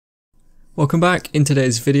Welcome back. In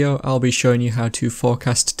today's video I'll be showing you how to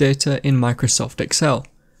forecast data in Microsoft Excel.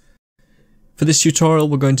 For this tutorial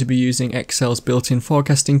we're going to be using Excel's built-in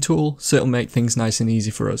forecasting tool, so it'll make things nice and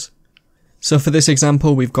easy for us. So for this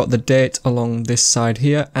example we've got the date along this side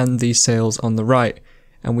here and the sales on the right,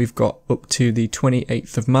 and we've got up to the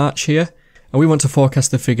 28th of March here, and we want to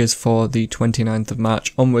forecast the figures for the 29th of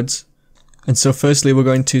March onwards. And so firstly we're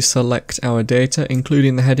going to select our data,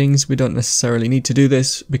 including the headings. We don't necessarily need to do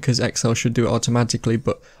this because Excel should do it automatically,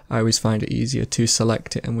 but I always find it easier to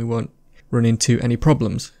select it and we won't run into any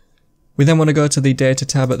problems. We then want to go to the data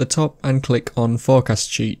tab at the top and click on forecast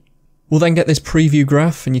sheet. We'll then get this preview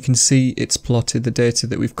graph, and you can see it's plotted the data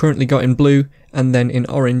that we've currently got in blue, and then in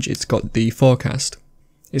orange it's got the forecast.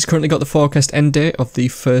 It's currently got the forecast end date of the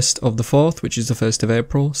 1st of the 4th, which is the 1st of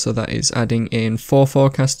April, so that is adding in 4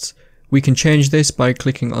 forecasts. We can change this by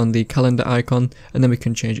clicking on the calendar icon, and then we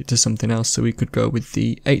can change it to something else. So we could go with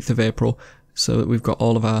the 8th of April so that we've got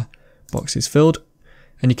all of our boxes filled,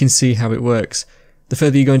 and you can see how it works. The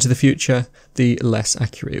further you go into the future, the less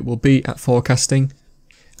accurate it will be at forecasting,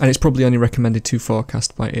 and it's probably only recommended to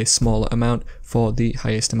forecast by a smaller amount for the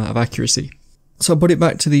highest amount of accuracy. So I'll put it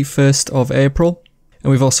back to the 1st of April,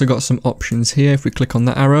 and we've also got some options here if we click on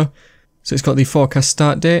that arrow. So it's got the forecast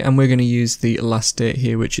start date, and we're going to use the last date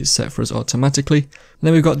here, which is set for us automatically. And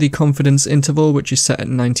then we've got the confidence interval, which is set at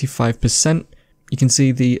 95%. You can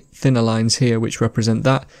see the thinner lines here which represent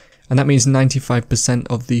that, and that means 95%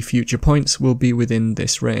 of the future points will be within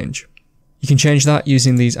this range. You can change that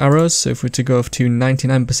using these arrows, so if we're to go up to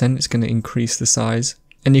 99% it's going to increase the size,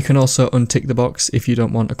 and you can also untick the box if you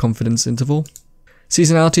don't want a confidence interval.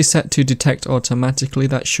 Seasonality set to detect automatically,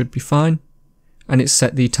 that should be fine. And it's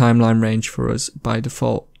set the timeline range for us by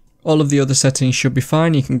default. All of the other settings should be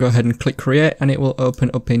fine. You can go ahead and click create and it will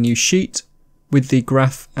open up a new sheet with the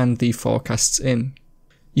graph and the forecasts in.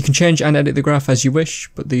 You can change and edit the graph as you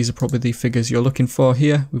wish, but these are probably the figures you're looking for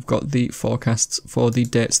here. We've got the forecasts for the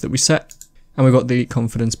dates that we set, and we've got the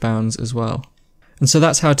confidence bounds as well. And so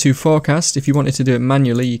that's how to forecast. If you wanted to do it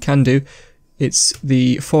manually, you can do. It's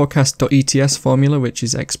the forecast.ets formula, which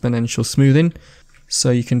is exponential smoothing. So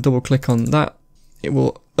you can double click on that. It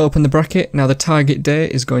will open the bracket. Now the target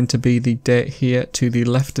date is going to be the date here to the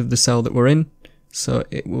left of the cell that we're in. So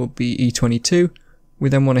it will be E22. We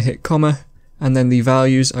then want to hit comma, and then the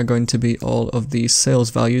values are going to be all of these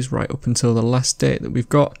sales values right up until the last date that we've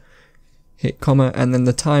got. Hit comma, and then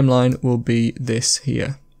the timeline will be this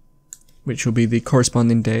here, which will be the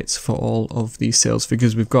corresponding dates for all of the sales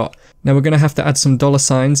figures we've got. Now we're going to have to add some dollar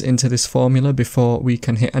signs into this formula before we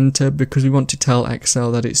can hit enter, because we want to tell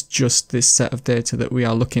Excel that it's just this set of data that we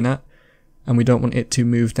are looking at, and we don't want it to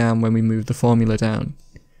move down when we move the formula down.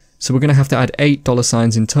 So we're going to have to add 8 dollar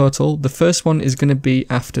signs in total. The first one is going to be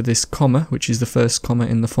after this comma, which is the first comma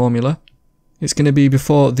in the formula. It's going to be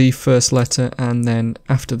before the first letter and then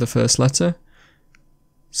after the first letter.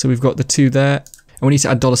 So we've got the 2 there. And we need to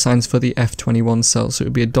add dollar signs for the F21 cell, so it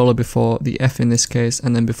would be $1 before the F in this case,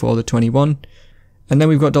 and then before the 21. And then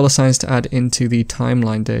we've got dollar signs to add into the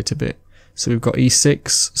timeline data bit. So we've got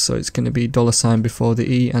E6, so it's going to be dollar sign before the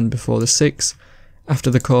E and before the 6,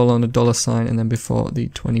 after the colon a dollar sign, and then before the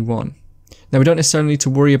 21. Now we don't necessarily need to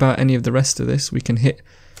worry about any of the rest of this. We can hit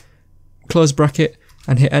close bracket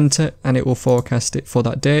and hit enter, and it will forecast it for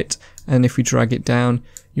that date. And if we drag it down,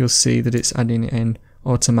 you'll see that it's adding it in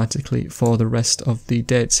automatically for the rest of the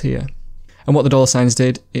dates here. And what the dollar signs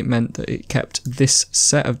did, it meant that it kept this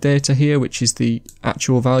set of data here, which is the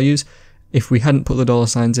actual values. If we hadn't put the dollar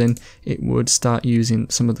signs in, it would start using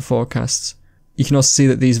some of the forecasts. You can also see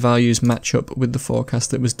that these values match up with the forecast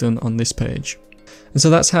that was done on this page. And so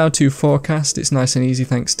that's how to forecast. It's nice and easy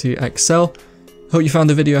thanks to Excel. Hope you found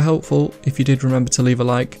the video helpful. If you did, remember to leave a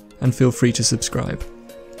like and feel free to subscribe.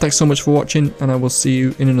 Thanks so much for watching, and I will see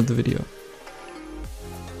you in another video.